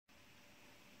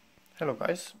Hello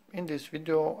guys, in this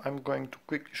video I'm going to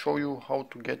quickly show you how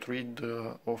to get rid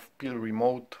of Pill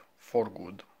Remote for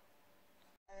good.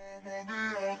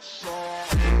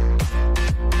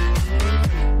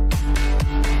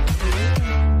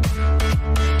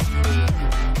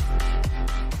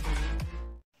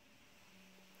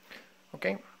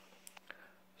 Okay,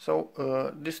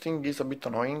 so this thing is a bit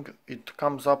annoying. It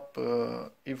comes up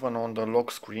even on the lock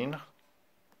screen,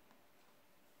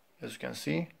 as you can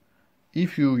see.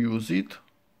 If you use it,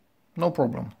 no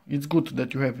problem. It's good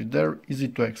that you have it there, easy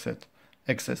to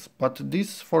access. But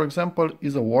this, for example,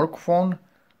 is a work phone,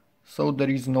 so there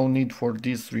is no need for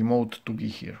this remote to be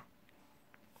here.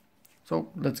 So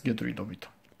let's get rid of it.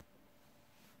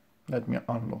 Let me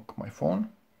unlock my phone.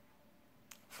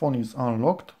 Phone is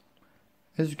unlocked.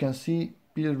 As you can see,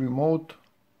 Pill Remote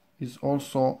is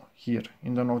also here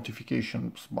in the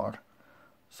notifications bar.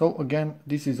 So again,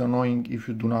 this is annoying if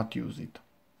you do not use it.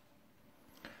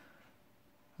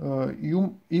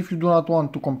 If you do not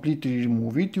want to completely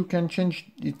remove it, you can change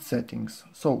its settings.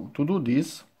 So to do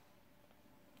this,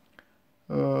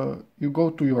 you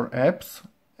go to your apps,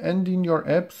 and in your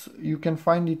apps you can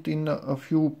find it in a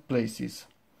few places.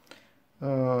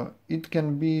 It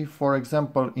can be, for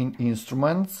example, in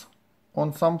instruments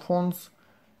on some phones,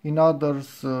 in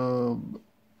others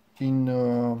in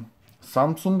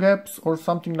Samsung apps or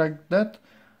something like that,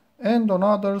 and on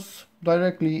others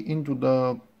directly into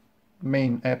the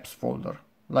main apps folder,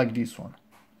 like this one.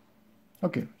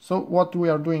 Okay, so what we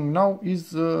are doing now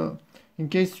is, in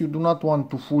case you do not want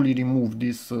to fully remove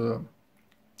this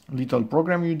little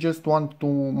program, you just want to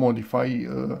modify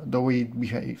the way it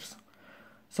behaves.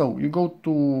 So you go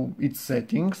to its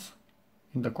settings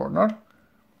in the corner,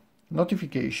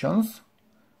 notifications,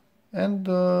 and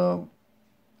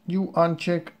you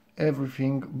uncheck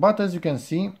everything. But as you can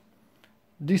see,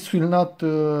 this will not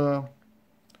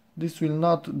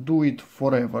do it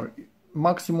forever.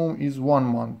 Maximum is 1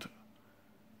 month,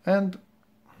 and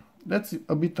that's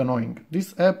a bit annoying.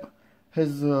 This app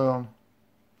has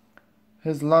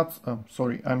lots.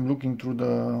 Sorry, I'm looking through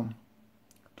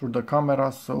the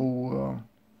camera, so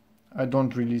I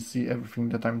don't really see everything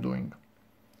that I'm doing.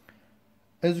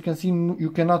 As you can see,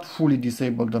 you cannot fully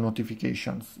disable the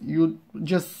notifications. You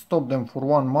just stop them for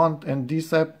 1 month, and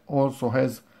this app also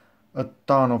has a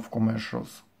ton of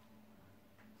commercials.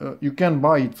 You can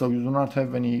buy it, so you do not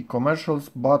have any commercials,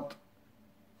 but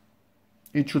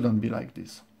it shouldn't be like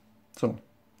this. So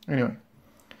anyway,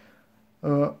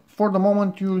 for the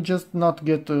moment you'll just not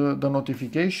get the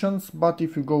notifications, but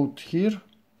if you go here,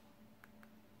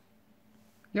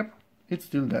 yep, it's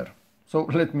still there. So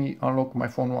let me unlock my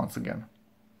phone once again.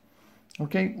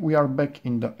 Okay, we are back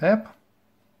in the app.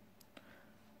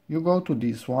 You go to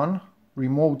this one,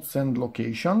 remote send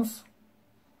locations,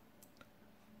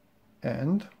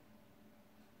 and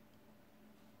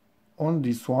on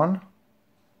this one,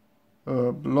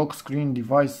 lock screen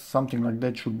device, something like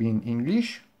that, should be in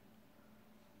English.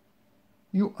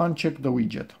 You uncheck the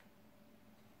widget.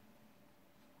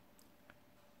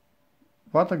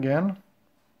 But again,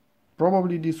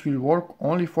 probably this will work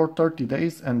only for 30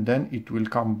 days and then it will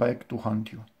come back to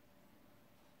haunt you.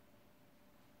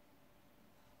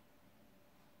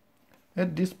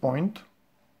 At this point,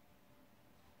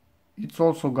 it's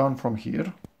also gone from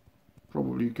here.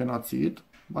 Probably you cannot see it,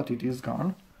 but it is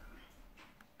gone.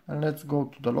 And let's go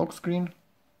to the lock screen.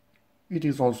 It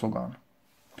is also gone.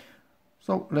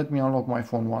 So let me unlock my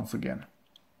phone once again.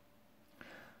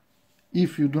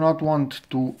 If you do not want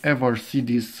to ever see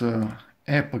this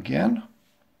app again,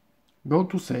 go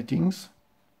to settings,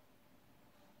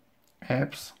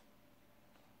 apps,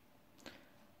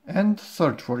 and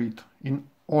search for it. In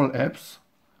all apps,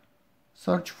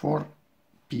 search for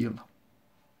Pill.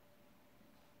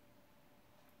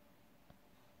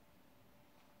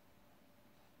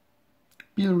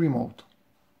 Pill Remote.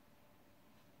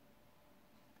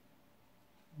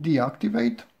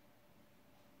 Deactivate.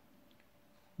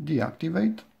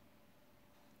 Deactivate.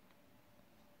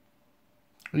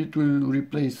 It will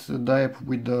replace the app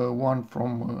with the one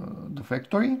from the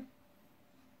factory,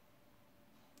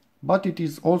 but it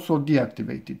is also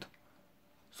deactivated.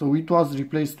 So it was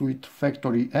replaced with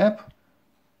factory app,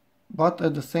 but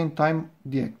at the same time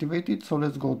deactivated. So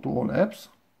let's go to all apps.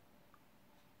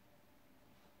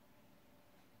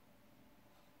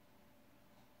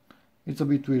 It's a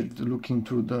bit weird looking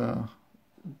through the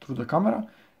camera.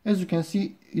 As you can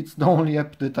see, it's the only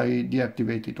app that I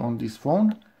deactivated on this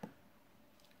phone,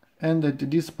 and at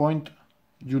this point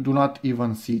you do not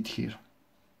even see it here.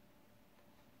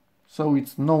 So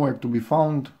it's nowhere to be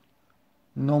found.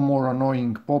 No more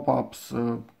annoying pop-ups.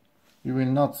 You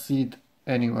will not see it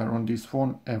anywhere on this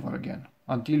phone ever again.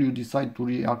 until you decide to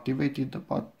reactivate it,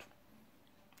 but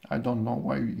I don't know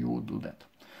why you would do that.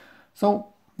 So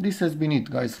this has been it,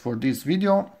 guys, for this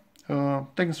video.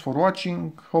 Thanks for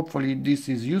watching. Hopefully this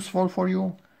is useful for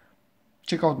you.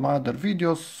 Check out my other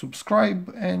videos,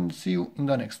 subscribe, and see you in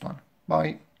the next one.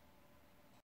 Bye.